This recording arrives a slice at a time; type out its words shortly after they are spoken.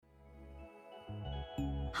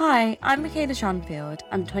Hi, I'm Michaela Shanfield.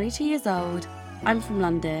 I'm 22 years old, I'm from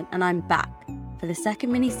London, and I'm back for the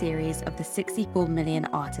second mini-series of the 64 Million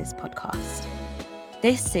Artists podcast.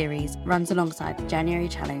 This series runs alongside the January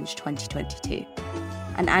Challenge 2022,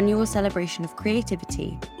 an annual celebration of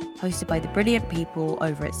creativity hosted by the brilliant people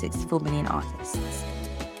over at 64 Million Artists.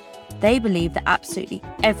 They believe that absolutely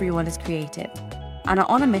everyone is creative and are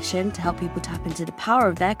on a mission to help people tap into the power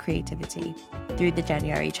of their creativity through the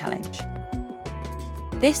January Challenge.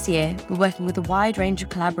 This year, we're working with a wide range of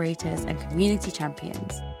collaborators and community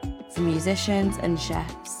champions, from musicians and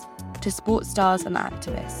chefs to sports stars and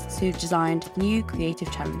activists who've designed new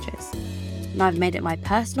creative challenges. And I've made it my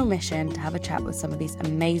personal mission to have a chat with some of these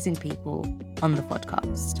amazing people on the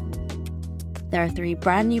podcast. There are 3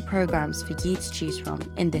 brand new programs for you to choose from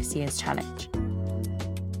in this year's challenge.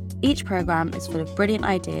 Each program is full of brilliant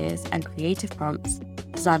ideas and creative prompts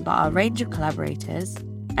designed by our range of collaborators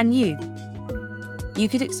and you. You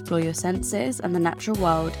could explore your senses and the natural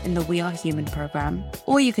world in the We Are Human program,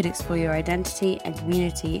 or you could explore your identity and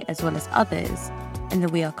community as well as others in the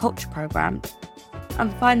We Are Culture program.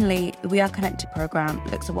 And finally, the We Are Connected program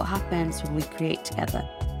looks at what happens when we create together.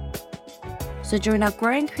 So join our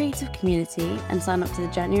growing creative community and sign up to the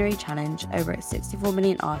January Challenge over at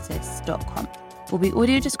 64millionartists.com. We'll be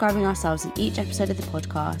audio describing ourselves in each episode of the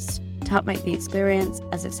podcast to help make the experience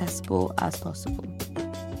as accessible as possible.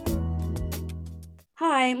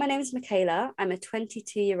 Hi, my name is Michaela. I'm a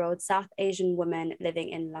 22-year-old South Asian woman living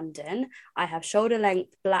in London. I have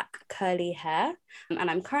shoulder-length black curly hair, and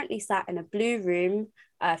I'm currently sat in a blue room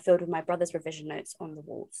filled with my brother's revision notes on the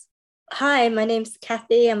walls. Hi, my name's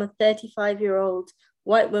Cathy. I'm a 35-year-old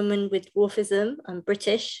white woman with dwarfism. I'm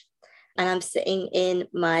British, and I'm sitting in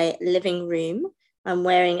my living room. I'm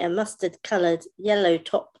wearing a mustard-coloured yellow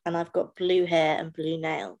top, and I've got blue hair and blue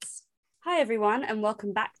nails. Hi everyone, and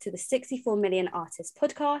welcome back to the 64 Million Artists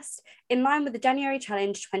podcast. In line with the January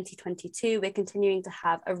Challenge 2022, we're continuing to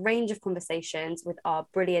have a range of conversations with our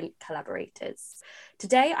brilliant collaborators.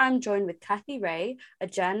 Today, I'm joined with Cathy Reay, a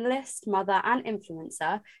journalist, mother, and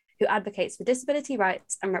influencer who advocates for disability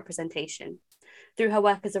rights and representation. Through her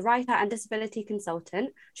work as a writer and disability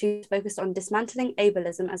consultant, she's focused on dismantling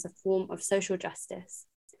ableism as a form of social justice.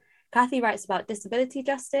 Cathy writes about disability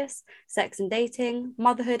justice, sex and dating,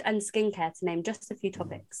 motherhood, and skincare, to name just a few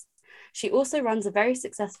topics. She also runs a very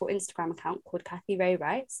successful Instagram account called Cathy Reay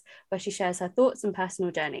Writes, where she shares her thoughts and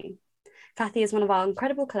personal journey. Cathy is one of our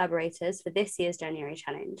incredible collaborators for this year's January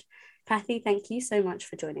Challenge. Cathy, thank you so much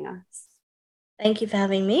for joining us. Thank you for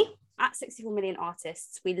having me. At 64 Million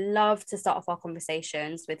Artists, we love to start off our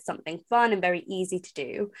conversations with something fun and very easy to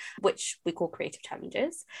do, which we call creative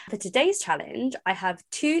challenges. For today's challenge, I have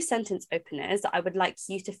 2 sentence openers that I would like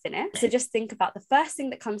you to finish. So just think about the first thing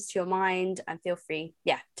that comes to your mind and feel free,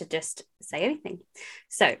 to just say anything.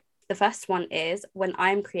 So the first one is, when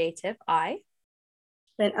I'm creative,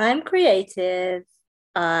 When I'm creative,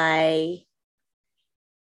 I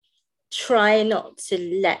try not to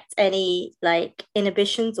let any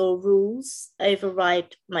inhibitions or rules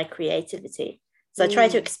override my creativity. So I try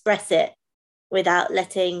to express it without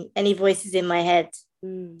letting any voices in my head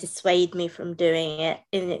dissuade me from doing it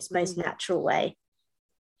in its most natural way.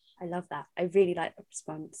 I love that. I really like the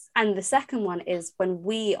response. And the second one is, when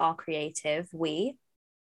we are creative,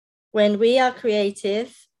 When we are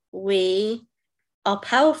creative, we are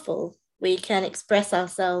powerful. We can express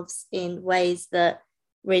ourselves in ways that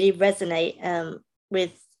really resonate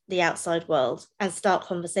with the outside world and start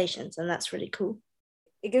conversations, and that's really cool.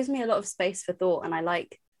 It gives me a lot of space for thought, and I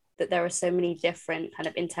like that there are so many different kind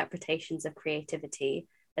of interpretations of creativity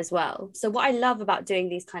as well. So what I love about doing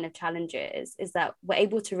these kind of challenges is that we're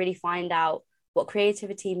able to really find out what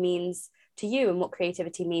creativity means to you and what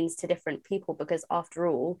creativity means to different people, because after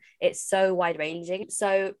all, it's so wide-ranging.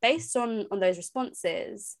 So based on those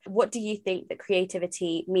responses, what do you think that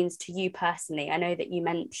creativity means to you personally? I know that you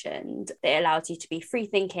mentioned that it allows you to be free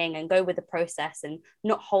thinking and go with the process and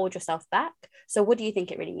not hold yourself back. So what do you think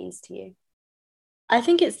it really means to you? I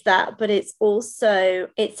think it's that, but it's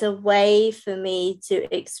a way for me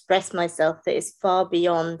to express myself that is far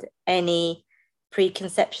beyond any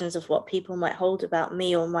preconceptions of what people might hold about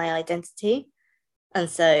me or my identity. And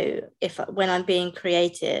so when I'm being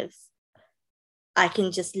creative, I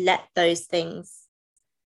can just let those things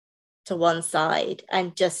to one side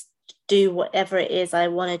and just do whatever it is I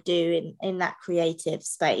want to do in that creative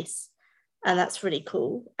space. And that's really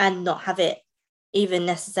cool. And not have it even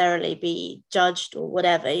necessarily be judged or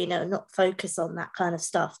whatever, not focus on that kind of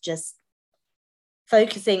stuff, just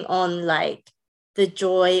focusing on the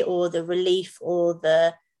joy or the relief or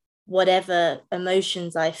the whatever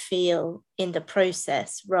emotions I feel in the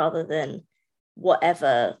process, rather than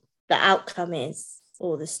whatever the outcome is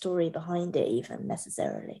or the story behind it even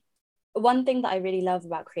necessarily. One thing that I really love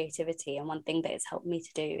about creativity, and one thing that it's helped me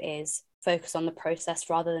to do, is focus on the process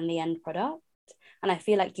rather than the end product. And I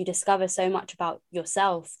feel like you discover so much about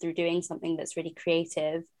yourself through doing something that's really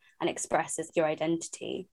creative and expresses your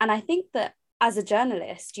identity. And I think that as a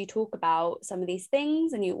journalist, you talk about some of these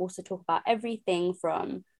things, and you also talk about everything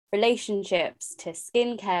from relationships to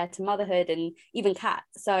skincare to motherhood and even cats.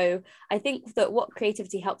 So I think that what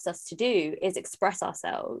creativity helps us to do is express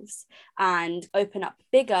ourselves and open up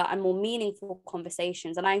bigger and more meaningful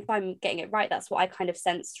conversations. And if I'm getting it right, that's what I kind of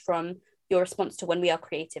sensed from your response to When We Are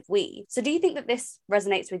Creative We. So do you think that this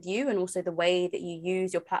resonates with you, and also the way that you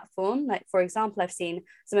use your platform? Like, for example, I've seen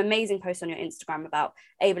some amazing posts on your Instagram about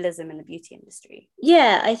ableism in the beauty industry.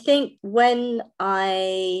 Yeah, I think when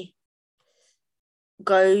I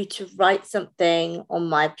go to write something on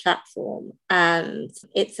my platform and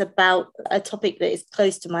it's about a topic that is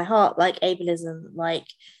close to my heart, like ableism, like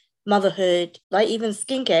motherhood, like even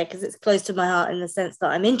skincare, because it's close to my heart in the sense that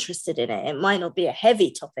I'm interested in it. It might not be a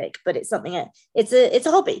heavy topic, but it's something, it's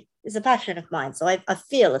a hobby, it's a passion of mine. So I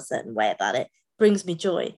feel a certain way about it. Brings me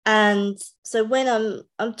joy. And so when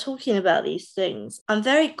I'm talking about these things, I'm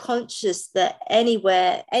very conscious that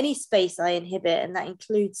anywhere, any space I inhibit, and that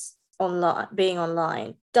includes online, being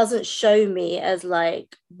online, doesn't show me as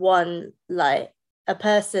like a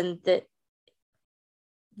person that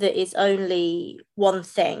is only one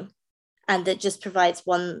thing and that just provides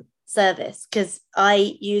one service. Because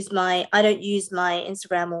I don't use my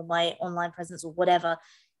Instagram or my online presence or whatever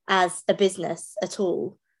as a business at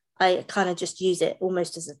all. I kind of just use it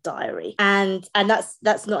almost as a diary. And that's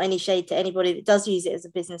not any shade to anybody that does use it as a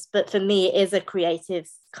business, but for me, it is a creative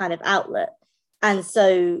kind of outlet. And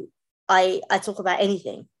so I talk about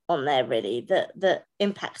anything on there really that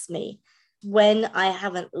impacts me. When I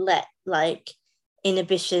haven't let like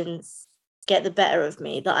inhibitions get the better of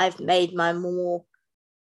me, that I've made my more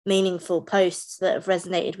meaningful posts that have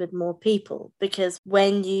resonated with more people. Because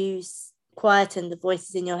when you quieten the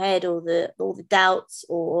voices in your head, or the doubts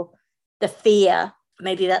or the fear,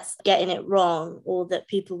 maybe that's getting it wrong, or that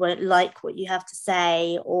people won't like what you have to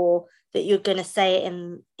say, or that you're going to say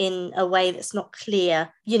it in a way that's not clear.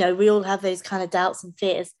 You know, we all have those kind of doubts and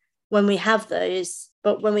fears when we have those,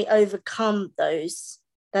 but when we overcome those,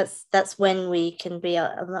 that's when we can be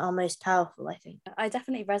our most powerful, I think. I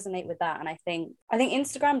definitely resonate with that. And I think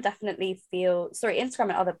Instagram Instagram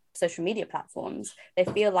and other social media platforms, they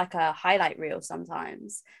feel like a highlight reel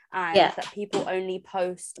sometimes. And that people only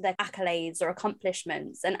post their accolades or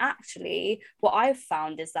accomplishments. And actually, what I've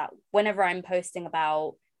found is that whenever I'm posting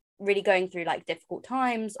about really going through like difficult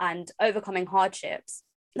times and overcoming hardships,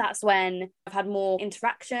 that's when I've had more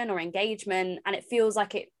interaction or engagement, and it feels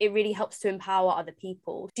like it really helps to empower other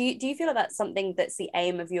people. Do you feel like that's something that's the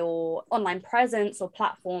aim of your online presence or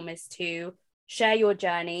platform, is to share your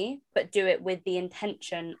journey but do it with the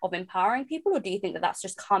intention of empowering people? Or do you think that that's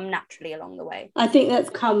just come naturally along the way? I think that's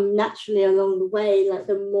come naturally along the way. Like,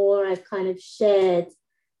 the more I've kind of shared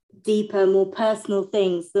deeper, more personal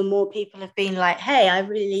things, the more people have been like, hey, I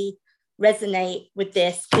really resonate with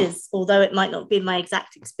this, because although it might not be my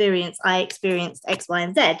exact experience, I experienced X, Y,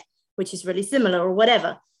 and Z, which is really similar, or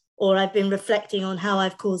whatever. Or I've been reflecting on how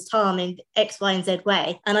I've caused harm in X, Y, and Z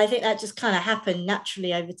way. And I think that just kind of happened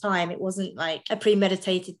naturally over time. It wasn't like a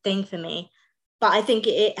premeditated thing for me. But I think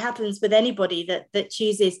it happens with anybody that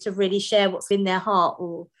chooses to really share what's in their heart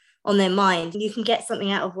or on their mind. You can get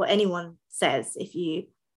something out of what anyone says if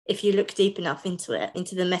you look deep enough into it,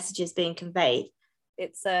 into the messages being conveyed.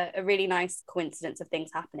 It's a really nice coincidence of things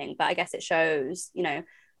happening, but I guess it shows, you know,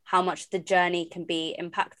 how much the journey can be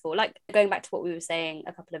impactful. Like, going back to what we were saying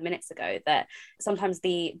a couple of minutes ago, that sometimes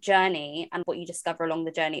the journey and what you discover along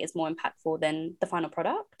the journey is more impactful than the final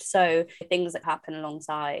product. So things that happen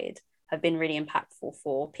alongside have been really impactful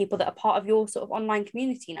for people that are part of your sort of online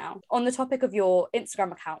community now. On the topic of your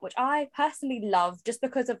Instagram account, which I personally love just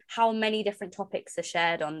because of how many different topics are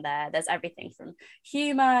shared on there. There's everything from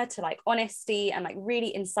humor to like honesty and like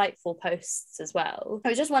really insightful posts as well. I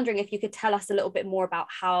was just wondering if you could tell us a little bit more about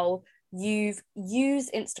how you've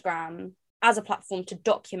used Instagram as a platform to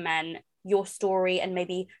document your story and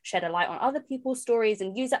maybe shed a light on other people's stories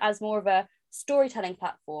and use it as more of a storytelling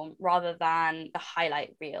platform rather than a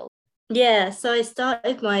highlight reel. Yeah, so I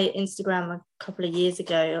started my Instagram a couple of years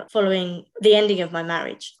ago following the ending of my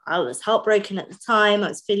marriage. I was heartbroken at the time. I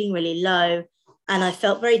was feeling really low and I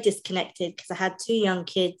felt very disconnected because I had 2 young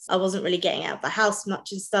kids. I wasn't really getting out of the house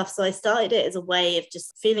much and stuff. So I started it as a way of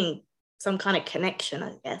just feeling some kind of connection,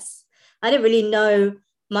 I guess. I didn't really know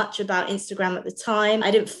much about Instagram at the time. I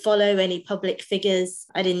didn't follow any public figures.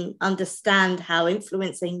 I didn't understand how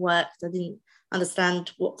influencing worked. I didn't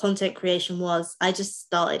understand what content creation was. I just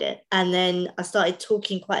started it. And then I started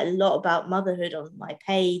talking quite a lot about motherhood on my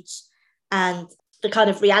page and the kind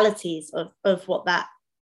of realities of what that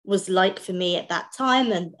was like for me at that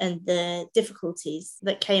time, and the difficulties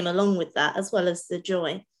that came along with that, as well as the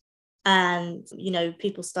joy. And,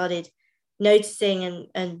 people started noticing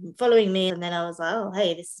and following me. And then I was like, oh,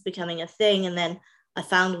 hey, this is becoming a thing. And then I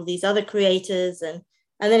found all these other creators, and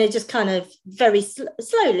then it just kind of very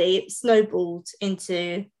slowly snowballed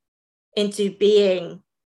into being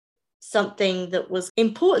something that was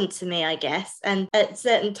important to me, I guess. And at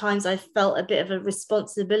certain times I felt a bit of a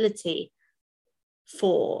responsibility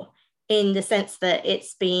for, in the sense that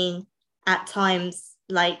it's been at times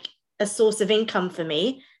like a source of income for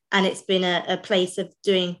me, and it's been a place of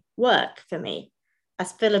doing work for me. I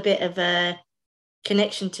feel a bit of a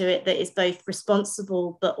connection to it that is both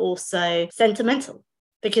responsible but also sentimental,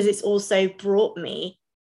 because it's also brought me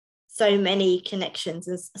so many connections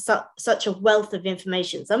and such a wealth of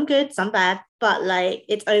information, some good, some bad, but like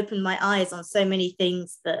it's opened my eyes on so many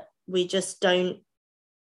things that we don't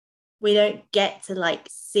get to like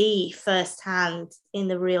see firsthand in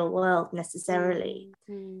the real world necessarily.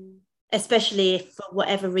 Mm-hmm. Especially if for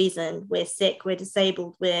whatever reason we're sick, we're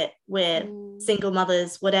disabled, we're single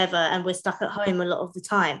mothers, whatever, and we're stuck at home a lot of the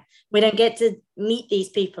time. We don't get to meet these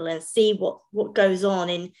people and see what goes on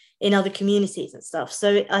in other communities and stuff.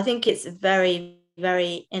 So I think it's a very,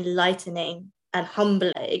 very enlightening and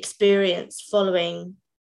humbling experience following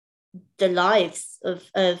the lives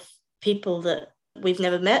of people that we've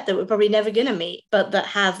never met, that we're probably never going to meet, but that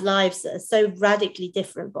have lives that are so radically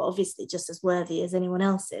different, but obviously just as worthy as anyone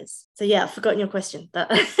else's. So yeah, I've forgotten your question, but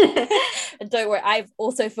don't worry, I've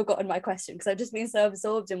also forgotten my question because I've just been so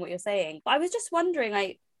absorbed in what you're saying. But I was just wondering,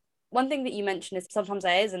 like, one thing that you mentioned is sometimes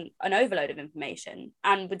there is an overload of information,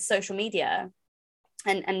 and with social media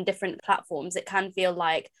and different platforms, it can feel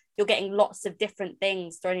like you're getting lots of different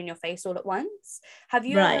things thrown in your face all at once. Have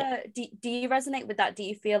you ever, do you resonate with that? Do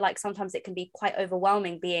you feel like sometimes it can be quite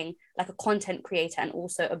overwhelming being like a content creator and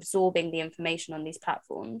also absorbing the information on these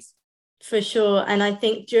platforms? For sure. And I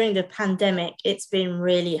think during the pandemic, it's been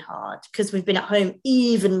really hard because we've been at home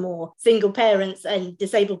even more. Single parents and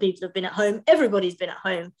disabled people have been at home. Everybody's been at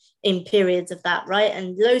home in periods of that, right?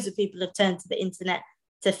 And loads of people have turned to the internet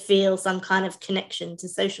to feel some kind of connection to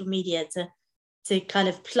social media, to kind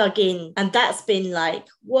of plug in. And that's been like,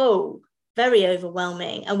 whoa, very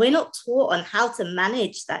overwhelming. And we're not taught on how to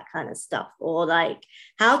manage that kind of stuff, or like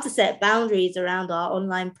how to set boundaries around our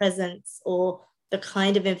online presence, or the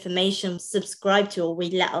kind of information we subscribe to or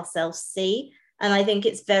we let ourselves see. And I think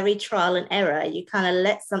it's very trial and error. You kind of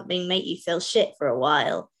let something make you feel shit for a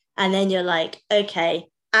while, and then you're like, okay,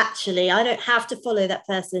 actually, I don't have to follow that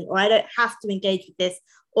person, or I don't have to engage with this,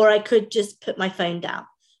 or I could just put my phone down.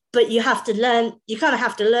 But you have to learn, you kind of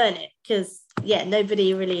have to learn it, because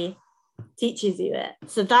nobody really teaches you it.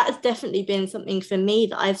 So that has definitely been something for me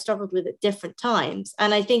that I've struggled with at different times.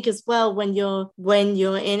 And I think as well, when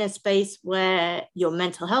you're in a space where your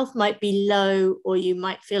mental health might be low, or you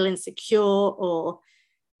might feel insecure, or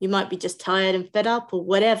you might be just tired and fed up, or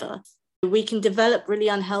whatever, we can develop really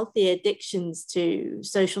unhealthy addictions to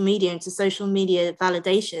social media and to social media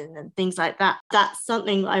validation and things like that. That's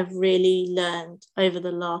something I've really learned over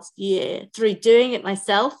the last year through doing it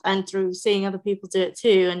myself and through seeing other people do it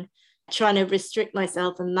too, and trying to restrict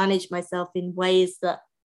myself and manage myself in ways that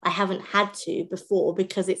I haven't had to before,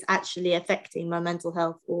 because it's actually affecting my mental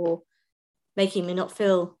health or making me not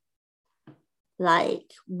feel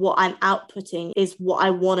like what I'm outputting is what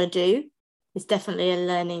I want to do. It's definitely a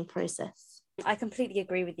learning process. I completely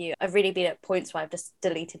agree with you. I've really been at points where I've just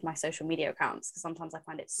deleted my social media accounts because sometimes I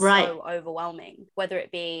find it so overwhelming, whether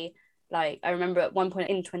it be like, I remember at one point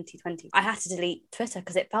in 2020, I had to delete Twitter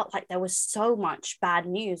because it felt like there was so much bad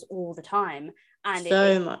news all the time. And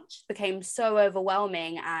it became so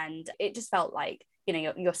overwhelming, and it just felt like,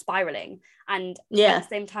 you're spiraling. And at the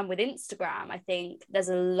same time with Instagram, I think there's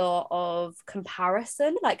a lot of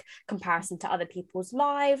comparison to other people's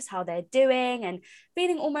lives, how they're doing, and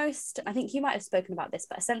feeling almost, I think you might have spoken about this,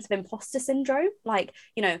 but a sense of imposter syndrome. Like,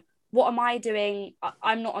 what am I doing?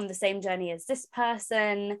 I'm not on the same journey as this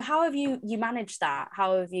person. How have you managed that?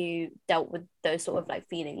 How have you dealt with those sort of like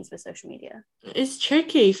feelings with social media? It's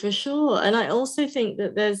tricky for sure. And I also think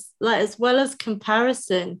that there's, like, as well as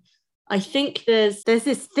comparison, I think there's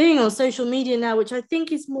this thing on social media now, which I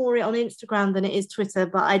think is more on Instagram than it is Twitter,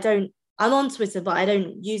 but I'm on Twitter, but I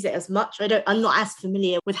don't use it as much. I'm not as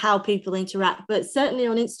familiar with how people interact, but certainly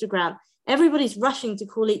on Instagram, everybody's rushing to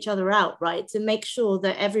call each other out, right? To make sure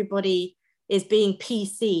that everybody is being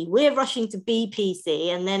PC. We're rushing to be PC,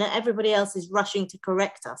 and then everybody else is rushing to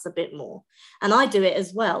correct us a bit more. And I do it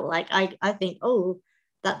as well. Like I think, oh,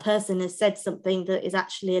 that person has said something that is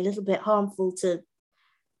actually a little bit harmful to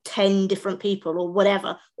 10 different people or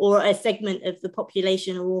whatever, or a segment of the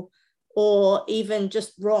population, or even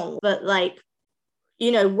just wrong. But like,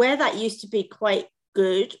 you know, where that used to be quite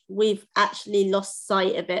good, we've actually lost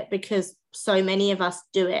sight of it because so many of us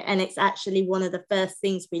do it, and it's actually one of the first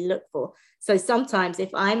things we look for. So sometimes if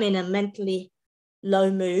I'm in a mentally low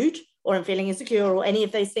mood, or I'm feeling insecure, or any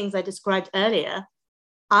of those things I described earlier,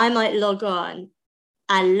 I might log on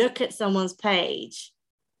and look at someone's page,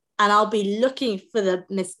 and I'll be looking for the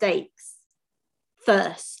mistakes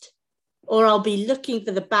first, or I'll be looking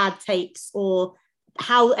for the bad takes, or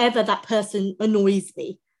however that person annoys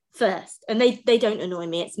me first. And they don't annoy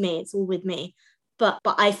me, it's me, it's all with me. But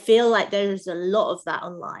I feel like there's a lot of that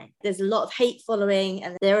online. There's a lot of hate following,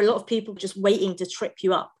 and there are a lot of people just waiting to trip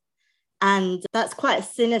you up. And that's quite a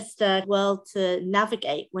sinister world to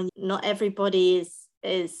navigate when not everybody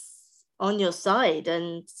is on your side,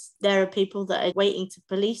 and there are people that are waiting to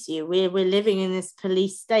police you. We're living in this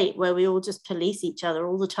police state where we all just police each other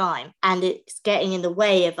all the time, and it's getting in the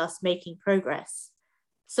way of us making progress.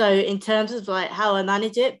 So in terms of like how I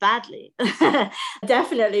manage it, badly,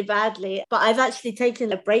 definitely badly. But I've actually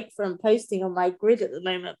taken a break from posting on my grid at the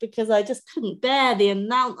moment because I just couldn't bear the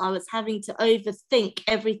amount I was having to overthink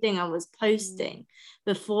everything I was posting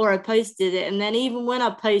before I posted it. And then even when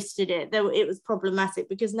I posted it, it was problematic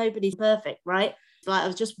because nobody's perfect, right? Like I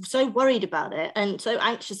was just so worried about it and so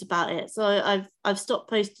anxious about it. So I've stopped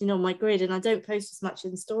posting on my grid, and I don't post as much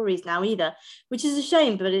in stories now either, which is a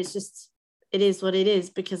shame, but it is what it is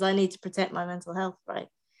because I need to protect my mental health, right?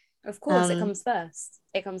 Of course, it comes first.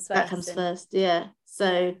 It comes first. That comes first, yeah.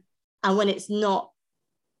 So, and when it's not,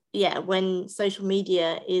 when social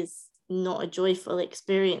media is not a joyful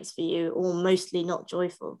experience for you, or mostly not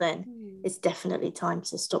joyful, then it's definitely time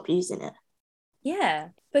to stop using it. Yeah,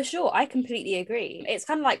 for sure. I completely agree. It's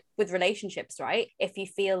kind of like with relationships, right? If you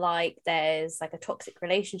feel like there's like a toxic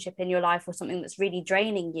relationship in your life or something that's really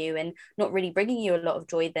draining you and not really bringing you a lot of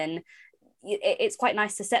joy, then it's quite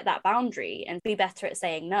nice to set that boundary and be better at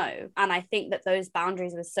saying no. And I think that those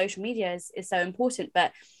boundaries with social media is so important.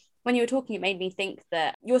 But when you were talking, it made me think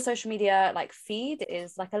that your social media like feed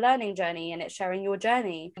is like a learning journey, and it's sharing your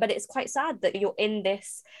journey. But it's quite sad that you're in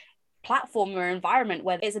this platform or environment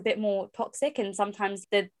where it's a bit more toxic, and sometimes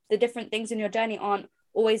the different things in your journey aren't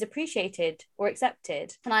always appreciated or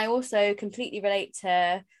accepted. And I also completely relate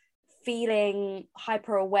to feeling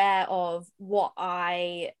hyper aware of what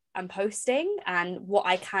I am posting and what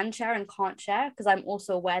I can share and can't share, because I'm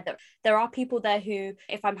also aware that there are people there who,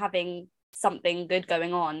 if I'm having something good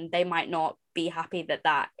going on, they might not be happy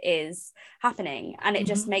that is happening. And it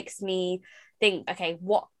just makes me think, okay,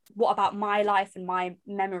 what about my life and my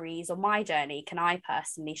memories or my journey can I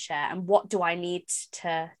personally share, and what do I need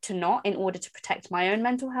to not in order to protect my own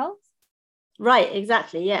mental health? Right,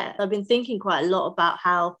 exactly. Yeah, I've been thinking quite a lot about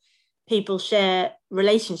how people share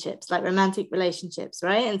relationships, like romantic relationships,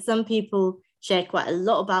 right? And some people share quite a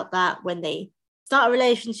lot about that when they start a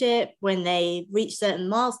relationship, when they reach certain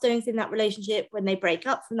milestones in that relationship, when they break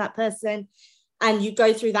up from that person, and you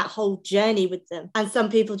go through that whole journey with them. And some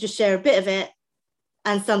people just share a bit of it,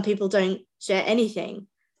 and some people don't share anything.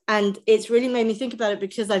 And it's really made me think about it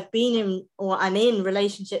because I'm in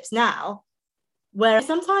relationships now where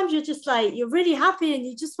sometimes you're just like, you're really happy and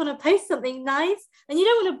you just want to post something nice, and you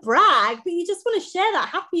don't want to brag, but you just want to share that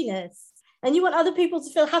happiness, and you want other people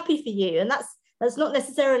to feel happy for you. And that's not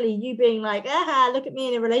necessarily you being like, look at me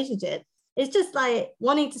in a relationship. It's just like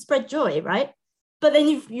wanting to spread joy, right? But then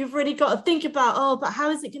you've really got to think about, but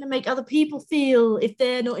how is it going to make other people feel if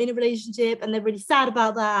they're not in a relationship and they're really sad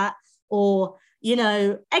about that? Or, you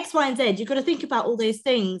know, X, Y, and Z. You've got to think about all those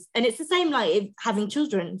things. And it's the same like having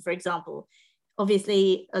children, for example.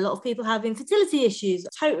 Obviously, a lot of people have infertility issues,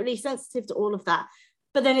 totally sensitive to all of that.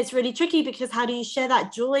 But then it's really tricky because how do you share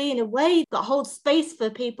that joy in a way that holds space for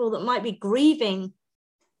people that might be grieving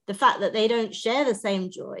the fact that they don't share the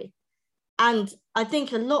same joy? And I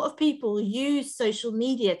think a lot of people use social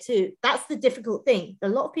media too. That's the difficult thing. A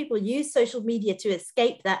lot of people use social media to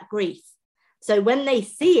escape that grief. So when they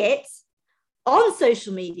see it on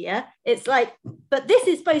social media, it's like, but this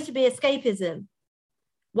is supposed to be escapism.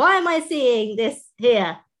 Why am I seeing this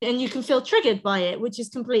here? And you can feel triggered by it, which is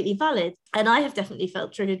completely valid. And I have definitely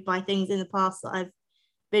felt triggered by things in the past that I've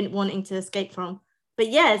been wanting to escape from. But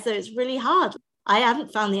yeah, so it's really hard. I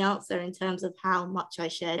haven't found the answer in terms of how much I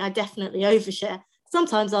share. I definitely overshare.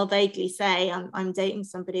 sometimes I'll vaguely say I'm dating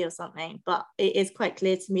somebody or something, but it is quite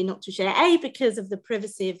clear to me not to share, A, because of the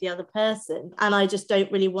privacy of the other person, and I just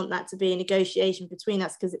don't really want that to be a negotiation between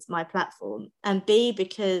us because it's my platform, and B,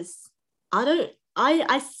 because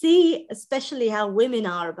I see especially how women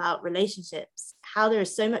are about relationships, how there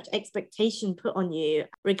is so much expectation put on you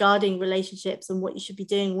regarding relationships and what you should be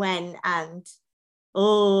doing when, and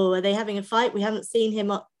oh, are they having a fight? We haven't seen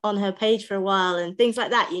him on her page for a while, and things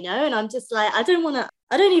like that, you know? And I'm just like, I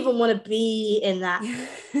don't even want to be in that.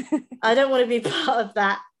 I don't want to be part of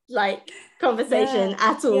that, like, conversation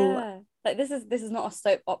at all. Yeah. Like, this is not a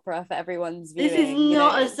soap opera for everyone's viewing. This is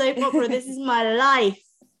not a soap opera. This is my life.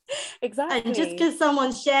 Exactly. And just because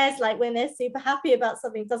someone shares, like, when they're super happy about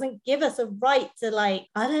something, doesn't give us a right to, like,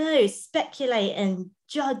 I don't know, speculate and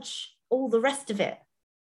judge all the rest of it.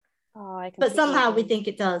 Oh, but somehow we think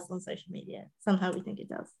it does on social media. Somehow we think it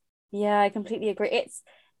does. Yeah, I completely agree. It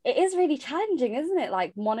is really challenging, isn't it?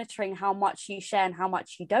 Like, monitoring how much you share and how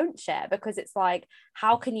much you don't share, because it's like,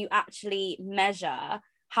 how can you actually measure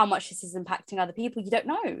how much this is impacting other people? You don't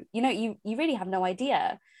know. You really have no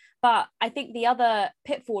idea. But I think the other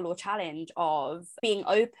pitfall or challenge of being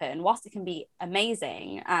open, whilst it can be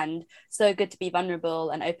amazing and so good to be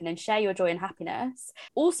vulnerable and open and share your joy and happiness,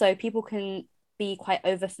 also people can be quite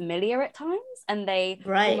over familiar at times, and they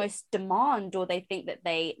almost demand, or they think that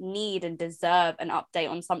they need and deserve an update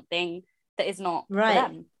on something that is not for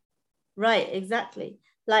them. Right, exactly.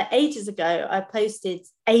 Like ages ago I posted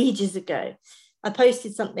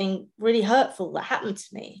something really hurtful that happened to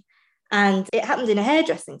me, and it happened in a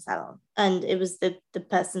hairdressing salon, and it was the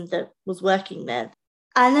person that was working there.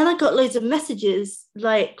 And then I got loads of messages,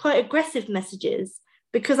 like quite aggressive messages,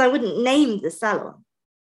 because I wouldn't name the salon.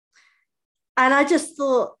 And I just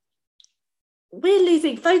thought, we're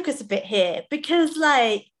losing focus a bit here, because,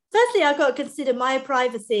 like, firstly, I've got to consider my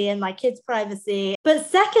privacy and my kids' privacy. But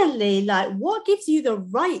secondly, like, what gives you the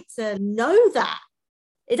right to know that?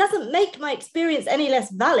 It doesn't make my experience any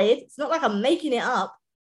less valid. It's not like I'm making it up.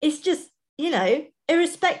 It's just,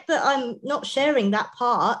 irrespect that I'm not sharing that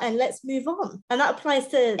part, and let's move on. And that applies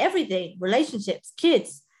to everything: relationships,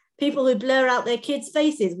 kids, people who blur out their kids'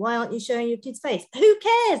 faces. Why aren't you showing your kid's face? Who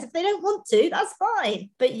cares? If they don't want to, that's fine.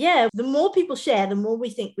 But yeah, the more people share, the more we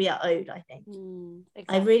think we are owed, I think. Exactly.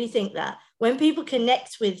 I really think that when people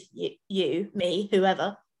connect with you, me,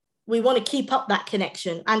 whoever, we want to keep up that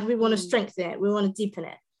connection, and we want to strengthen it. We want to deepen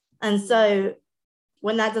it. And so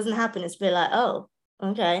when that doesn't happen, it's a bit like, oh,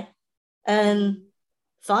 okay.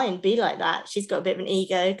 Fine, be like that. She's got a bit of an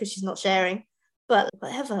ego because she's not sharing. But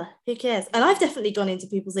whatever, who cares? And I've definitely gone into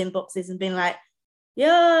people's inboxes and been like, yo,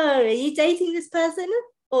 are you dating this person?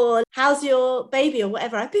 Or how's your baby, or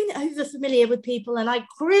whatever. I've been over familiar with people, and I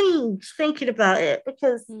cringe thinking about it,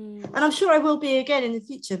 because, and I'm sure I will be again in the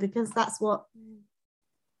future, because that's what,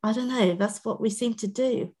 I don't know, that's what we seem to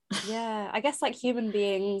do. Yeah, I guess, like, human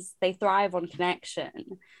beings, they thrive on connection,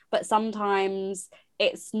 but sometimes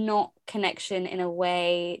it's not connection in a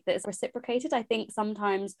way that's reciprocated. I think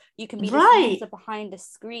sometimes you can be this user behind a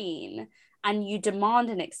screen, and you demand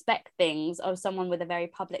and expect things of someone with a very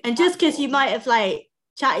public and platform. Just because you might have, like,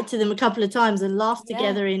 chatted to them a couple of times and laughed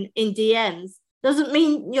together in DMs doesn't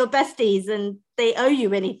mean you're besties and they owe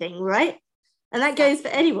you anything, right? And that goes for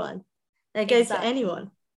anyone. That goes for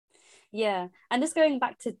anyone. Yeah. And just going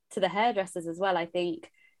back to the hairdressers as well, I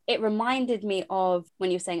think it reminded me of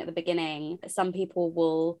when you were saying at the beginning, some people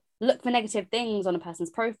will look for negative things on a person's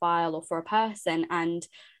profile or for a person, and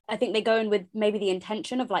I think they go in with maybe the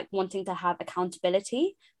intention of, like, wanting to have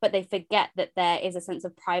accountability, but they forget that there is a sense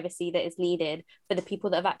of privacy that is needed for the people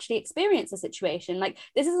that have actually experienced the situation. Like,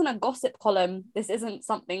 this isn't a gossip column. This isn't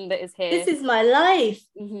something that is here. This is my life.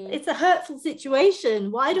 It's a hurtful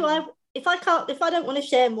situation. Why do if I don't want to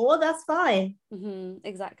share more, that's fine.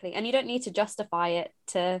 Exactly. And you don't need to justify it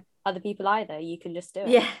to other people either. You can just do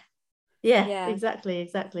it. Yeah,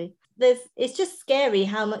 exactly. It's just scary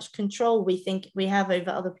how much control we think we have over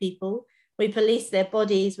other people. We police their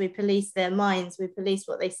bodies, we police their minds, we police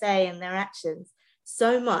what they say and their actions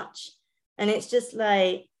so much. And it's just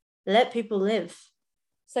like, let people live.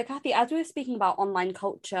 So, Cathy, as we were speaking about online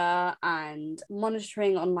culture and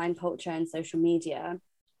monitoring online culture and social media,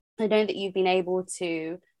 I know that you've been able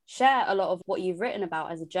to share a lot of what you've written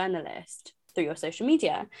about as a journalist through your social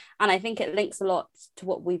media. And I think it links a lot to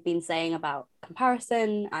what we've been saying about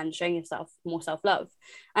comparison and showing yourself more self-love.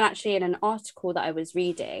 And actually, in an article that I was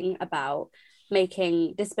reading about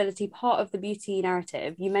making disability part of the beauty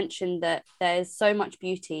narrative, you mentioned that there's so much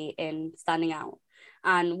beauty in standing out.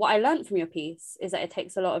 And what I learned from your piece is that it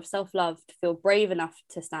takes a lot of self-love to feel brave enough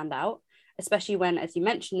to stand out, especially when, as you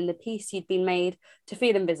mentioned in the piece, you'd been made to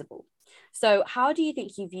feel invisible. So how do you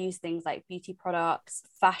think you've used things like beauty products,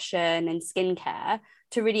 fashion, and skincare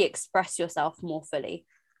to really express yourself more fully?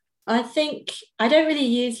 I think I don't really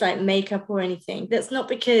use like makeup or anything. That's not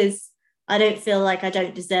because I don't feel like I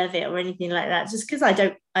don't deserve it or anything like that. Just because I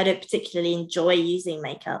don't particularly enjoy using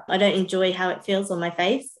makeup. I don't enjoy how it feels on my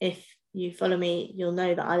face. If you follow me, you'll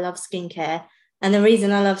know that I love skincare. And the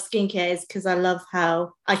reason I love skincare is because I love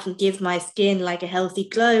how I can give my skin like a healthy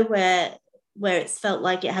glow where it's felt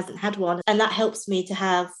like it hasn't had one. And that helps me to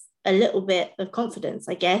have a little bit of confidence,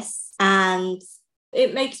 I guess. And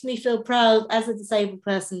it makes me feel proud as a disabled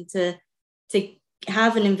person to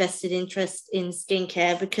have an invested interest in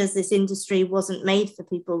skincare, because this industry wasn't made for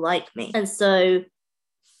people like me. And so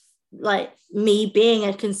like me being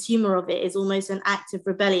a consumer of it is almost an act of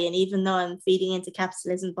rebellion, even though I'm feeding into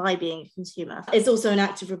capitalism by being a consumer. It's also an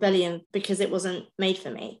act of rebellion because it wasn't made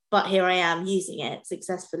for me. But here I am using it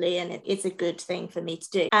successfully, and it's a good thing for me to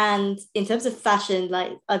do. And in terms of fashion,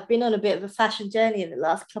 like I've been on a bit of a fashion journey in the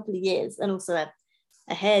last couple of years, and also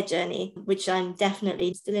a hair journey, which I'm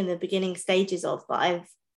definitely still in the beginning stages of, but I've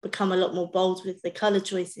become a lot more bold with the color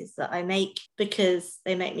choices that I make because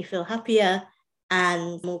they make me feel happier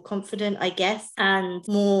and more confident, I guess, and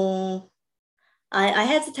more, I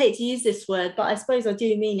hesitate to use this word, but I suppose I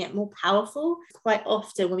do mean it, more powerful. Quite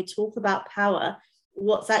often when we talk about power,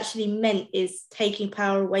 what's actually meant is taking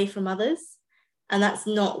power away from others. And that's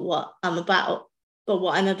not what I'm about. But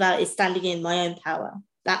what I'm about is standing in my own power,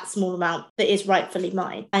 that small amount that is rightfully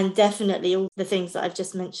mine. And definitely all the things that I've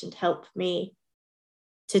just mentioned help me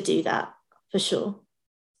to do that, for sure.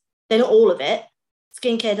 They're not all of it.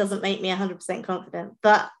 Skincare doesn't make me 100% confident,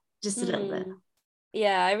 but just a little bit.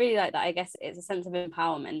 Yeah, I really like that. I guess it's a sense of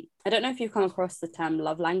empowerment. I don't know if you've come across the term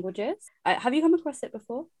love languages. Have you come across it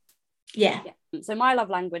before? Yeah. So my love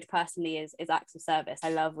language personally is acts of service.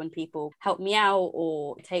 I love when people help me out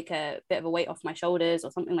or take a bit of a weight off my shoulders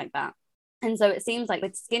or something like that. And so it seems like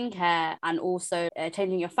with skincare and also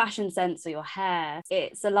changing your fashion sense or your hair,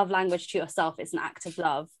 it's a love language to yourself. It's an act of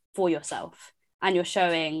love for yourself. And you're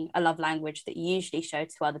showing a love language that you usually show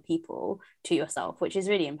to other people to yourself, which is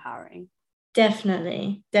really empowering.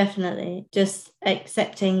 Definitely. Just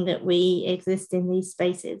accepting that we exist in these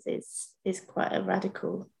spaces is quite a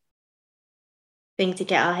radical thing to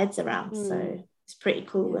get our heads around. So it's pretty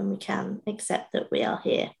cool when we can accept that we are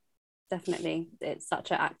here. Definitely. It's such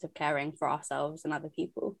an act of caring for ourselves and other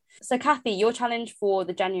people. So Cathy, your challenge for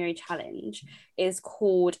the January challenge is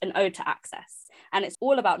called An Ode to Access. And it's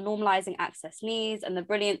all about normalizing access needs and the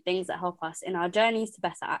brilliant things that help us in our journeys to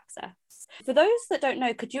better access. For those that don't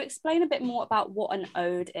know, could you explain a bit more about what an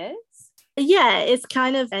ode is? Yeah, it's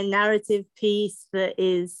kind of a narrative piece that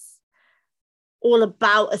is all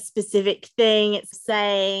about a specific thing. It's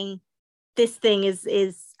saying this thing is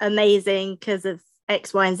amazing because of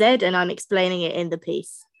X, Y, and Z, and I'm explaining it in the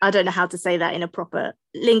piece. I don't know how to say that in a proper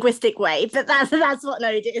linguistic way, but that's what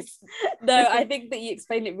an ode is. No, I think that you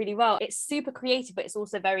explained it really well. It's super creative, but it's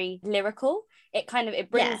also very lyrical. It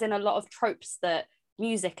brings in a lot of tropes that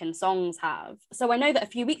music and songs have. So I know that a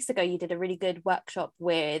few weeks ago you did a really good workshop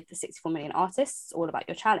with the 64 million artists all about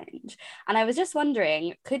your challenge, and I was just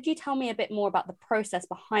wondering, could you tell me a bit more about the process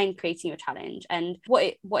behind creating your challenge and what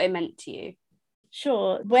it meant to you?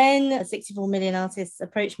 Sure. When 64 million artists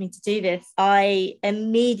approached me to do this, I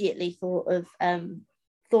immediately thought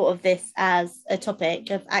of this as a topic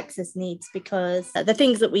of access needs, because the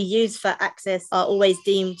things that we use for access are always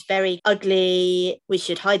deemed very ugly. We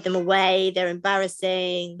should hide them away. They're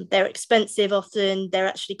embarrassing. They're expensive often. They're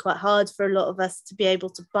actually quite hard for a lot of us to be able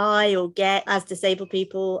to buy or get as disabled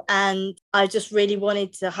people. And I just really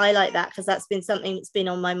wanted to highlight that because that's been something that's been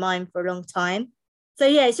on my mind for a long time. So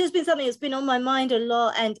yeah, it's just been something that's been on my mind a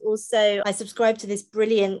lot. And also I subscribe to this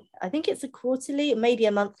brilliant, I think it's a quarterly, maybe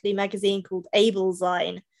a monthly magazine called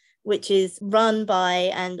Abelzine, which is run by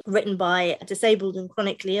and written by disabled and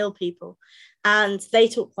chronically ill people. And they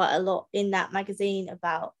talk quite a lot in that magazine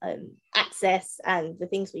about access and the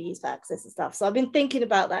things we use for access and stuff. So I've been thinking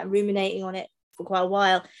about that and ruminating on it for quite a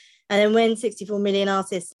while. And then when 64 million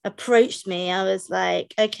artists approached me, I was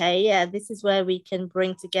like, okay, yeah, this is where we can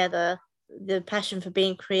bring together the passion for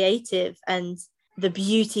being creative and the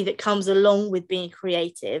beauty that comes along with being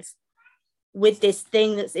creative with this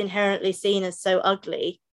thing that's inherently seen as so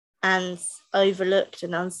ugly and overlooked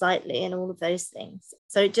and unsightly and all of those things.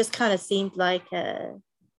 So it just kind of seemed like a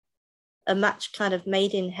match kind of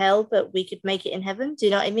made in hell, but we could make it in heaven. Do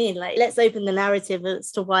you know what I mean? Like, let's open the narrative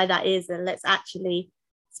as to why that is, and let's actually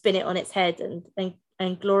spin it on its head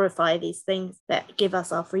and glorify these things that give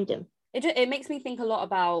us our freedom. It makes me think a lot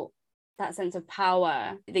about that sense of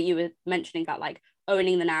power that you were mentioning about, like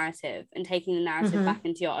owning the narrative and taking the narrative back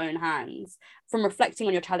into your own hands. From reflecting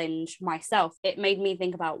on your challenge myself, it made me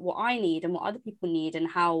think about what I need and what other people need, and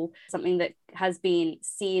how something that has been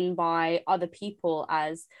seen by other people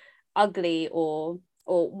as ugly or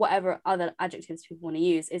whatever other adjectives people want to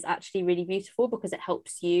use is actually really beautiful, because it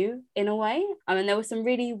helps you in a way. I mean, there were some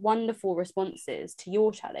really wonderful responses to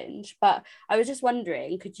your challenge, but I was just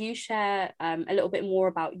wondering, could you share a little bit more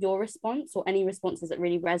about your response, or any responses that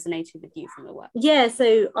really resonated with you from the work? Yeah,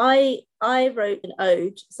 so I wrote an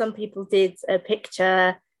ode. Some people did a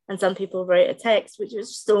picture and some people wrote a text, which was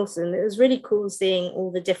just awesome. It was really cool seeing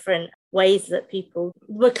all the different ways that people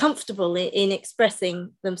were comfortable in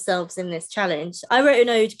expressing themselves in this challenge. I wrote an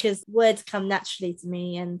ode because words come naturally to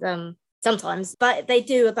me, and sometimes, but they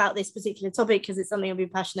do, about this particular topic, because it's something I've been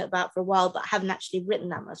passionate about for a while, but haven't actually written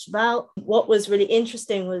that much about. What was really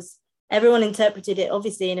interesting was everyone interpreted it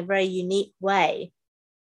obviously in a very unique way.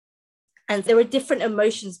 And there were different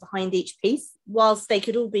emotions behind each piece. Whilst they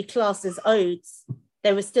could all be classed as odes,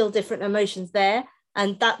 there were still different emotions there.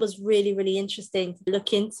 And that was really, really interesting to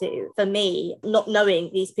look into for me, not knowing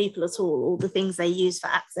these people at all the things they use for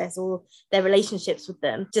access or their relationships with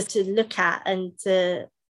them, just to look at and to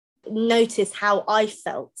notice how I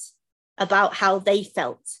felt about how they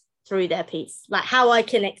felt through their piece, like how I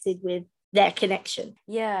connected with their connection.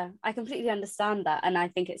 Yeah, I completely understand that. And I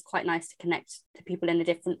think it's quite nice to connect to people in a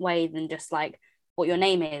different way than just like what your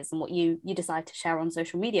name is and what you decide to share on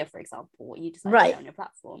social media, for example, what you decide to share on your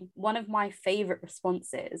platform. One of my favorite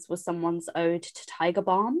responses was someone's ode to Tiger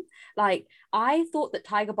Balm. Like, I thought that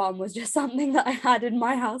Tiger Balm was just something that I had in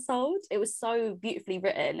my household. It was so beautifully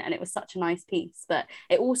written and it was such a nice piece, but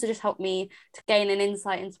it also just helped me to gain an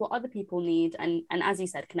insight into what other people need and as you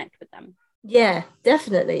said, connect with them. Yeah,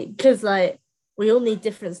 definitely, because like we all need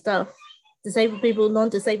different stuff. Disabled people,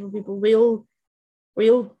 non-disabled people, we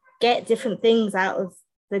all get different things out of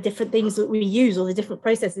the different things that we use or the different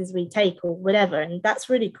processes we take or whatever, and that's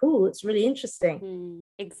really cool. It's really interesting.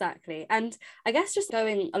 Exactly. And I guess just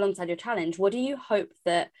going alongside your challenge, what do you hope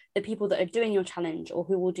that the people that are doing your challenge or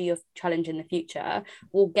who will do your challenge in the future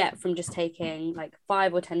will get from just taking like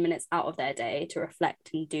 5 or 10 minutes out of their day to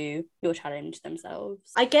reflect and do your challenge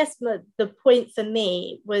themselves? I guess the point for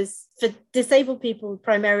me was for disabled people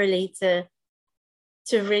primarily to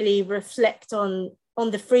really reflect on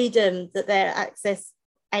the freedom that their access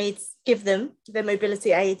aids give them, their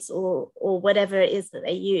mobility aids or whatever it is that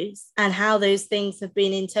they use, and how those things have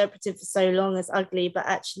been interpreted for so long as ugly, but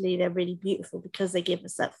actually they're really beautiful because they give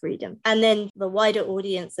us that freedom. And then the wider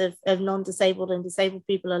audience of non-disabled and disabled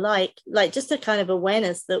people alike, like just a kind of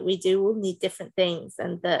awareness that we do all need different things,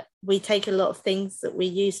 and that we take a lot of things that we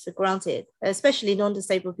use for granted, especially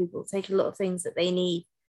non-disabled people take a lot of things that they need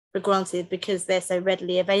for granted because they're so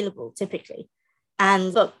readily available typically.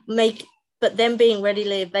 But them being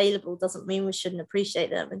readily available doesn't mean we shouldn't appreciate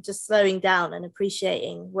them, and just slowing down and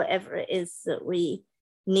appreciating whatever it is that we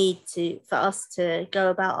need for us to go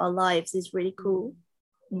about our lives is really cool.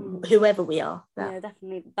 Whoever we are. Yeah,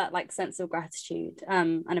 definitely that like sense of gratitude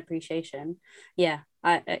and appreciation.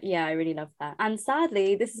 I really love that. And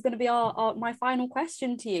sadly, this is going to be my final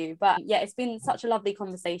question to you. But yeah, it's been such a lovely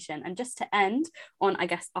conversation. And just to end on, I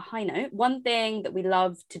guess, a high note, one thing that we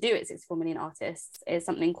love to do at 64 Million Artists is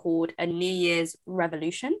something called a New Year's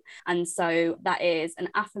Revolution. And so that is an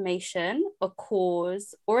affirmation, a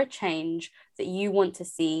cause, or a change that you want to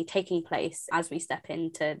see taking place as we step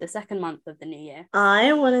into the second month of the new year.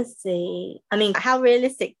 I want to see, how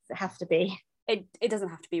realistic does it have to be? It doesn't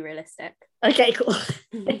have to be realistic. Okay, cool.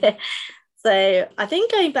 So I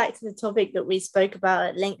think going back to the topic that we spoke about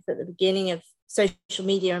at length at the beginning of social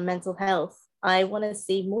media and mental health, I want to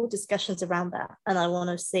see more discussions around that, and I want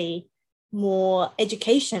to see more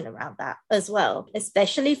education around that as well,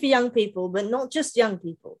 especially for young people, but not just young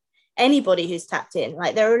people, anybody who's tapped in.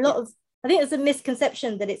 Like there are a lot of, I think there's a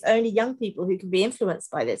misconception that it's only young people who can be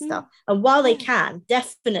influenced by this stuff. And while they can,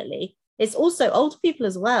 definitely, it's also old people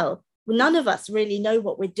as well. None of us really know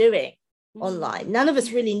what we're doing online. None of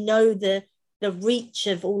us really know the reach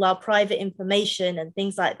of all our private information and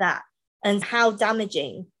things like that, and how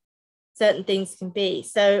damaging certain things can be.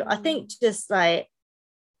 So I think just like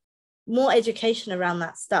more education around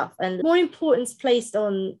that stuff, and more importance placed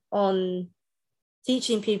on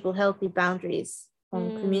teaching people healthy boundaries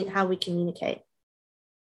on how we communicate.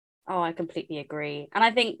 Oh, I completely agree. And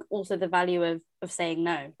I think also the value of saying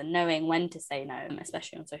no and knowing when to say no,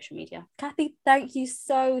 especially on social media. Cathy, thank you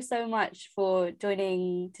so much for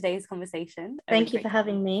joining today's conversation. Thank you for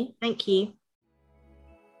having me. Thank you.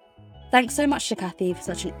 Thanks so much to Cathy for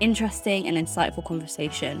such an interesting and insightful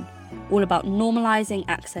conversation, all about normalising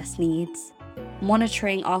access needs,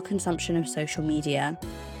 monitoring our consumption of social media,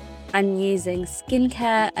 and using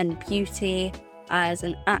skincare and beauty as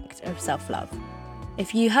an act of self-love.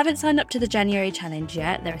 If you haven't signed up to the January challenge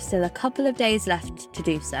yet, there are still a couple of days left to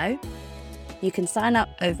do so. You can sign up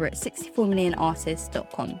over at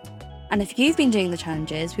 64millionartists.com. And if you've been doing the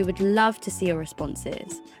challenges, we would love to see your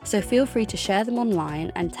responses. So feel free to share them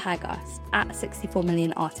online and tag us at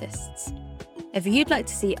 64millionartists. If you'd like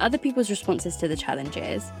to see other people's responses to the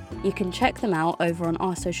challenges, you can check them out over on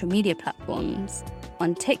our social media platforms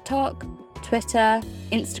on TikTok, Twitter,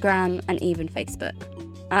 Instagram, and even Facebook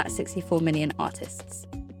at 64millionartists.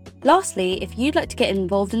 Lastly, if you'd like to get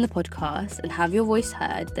involved in the podcast and have your voice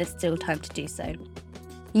heard, there's still time to do so.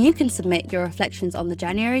 You can submit your reflections on the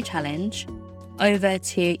January challenge over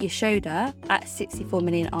to Yashoda at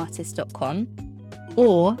 64millionartists.com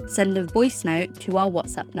or send a voice note to our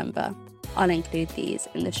WhatsApp number. I'll include these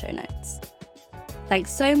in the show notes.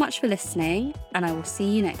 Thanks so much for listening, and I will see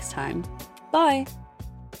you next time. Bye!